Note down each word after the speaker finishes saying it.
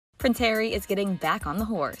Prince Harry is getting back on the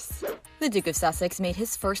horse. The Duke of Sussex made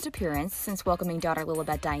his first appearance since welcoming daughter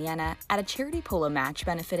Lilibet Diana at a charity polo match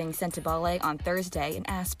benefiting Sentebale on Thursday in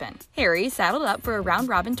Aspen. Harry saddled up for a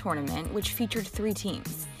round-robin tournament which featured 3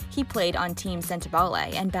 teams. He played on Team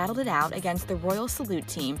Sentebale and battled it out against the Royal Salute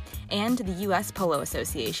team and the U.S. Polo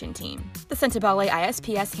Association team. The Sentebale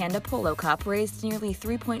ISPS Handa Polo Cup raised nearly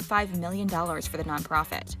 $3.5 million for the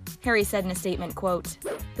nonprofit. Harry said in a statement, quote,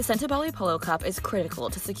 "The Sentebale Polo Cup is critical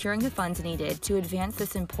to securing the funds needed to advance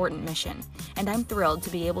this important mission, and I'm thrilled to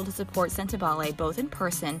be able to support Sentebale both in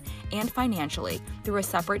person and financially through a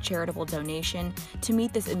separate charitable donation to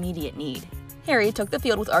meet this immediate need." Harry took the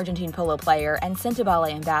field with Argentine polo player and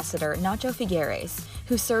Sentebale ambassador Nacho Figueres,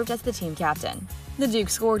 who served as the team captain. The Duke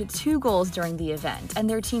scored 2 goals during the event, and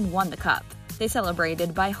their team won the cup. They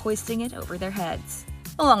celebrated by hoisting it over their heads.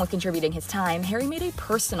 Along with contributing his time, Harry made a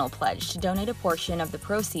personal pledge to donate a portion of the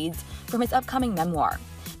proceeds from his upcoming memoir.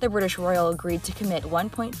 The British royal agreed to commit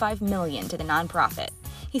 $1.5 million to the nonprofit.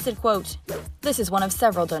 He said, quote, "This is one of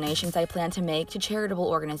several donations I plan to make to charitable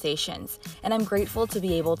organizations, and I'm grateful to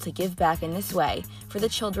be able to give back in this way for the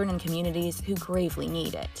children and communities who gravely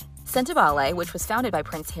need it." Sentebale, which was founded by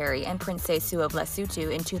Prince Harry and Princess of Lesotho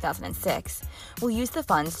in 2006, will use the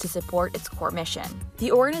funds to support its core mission.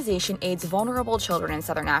 The organization aids vulnerable children in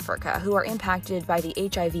Southern Africa who are impacted by the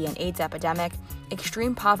HIV and AIDS epidemic,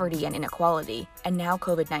 extreme poverty and inequality, and now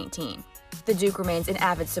COVID-19. The Duke remains an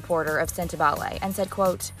avid supporter of Sentebale and said,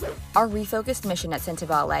 quote, "Our refocused mission at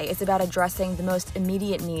Sentebale is about addressing the most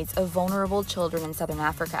immediate needs of vulnerable children in Southern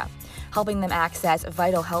Africa, helping them access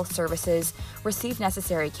vital health services, receive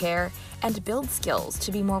necessary care, and build skills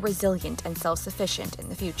to be more resilient and self-sufficient in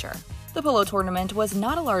the future." The polo tournament was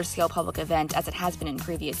not a large-scale public event as it has been in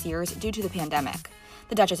previous years due to the pandemic.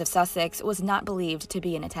 The Duchess of Sussex was not believed to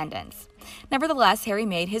be in attendance. Nevertheless, Harry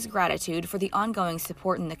made his gratitude for the ongoing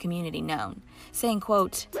support in the community known, saying,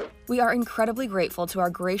 quote, "We are incredibly grateful to our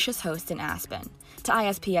gracious host in Aspen, to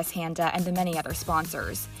ISPS Handa and the many other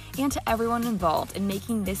sponsors, and to everyone involved in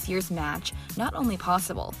making this year's match not only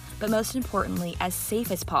possible, but most importantly as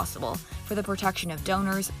safe as possible for the protection of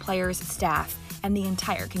donors, players, staff, and the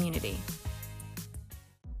entire community."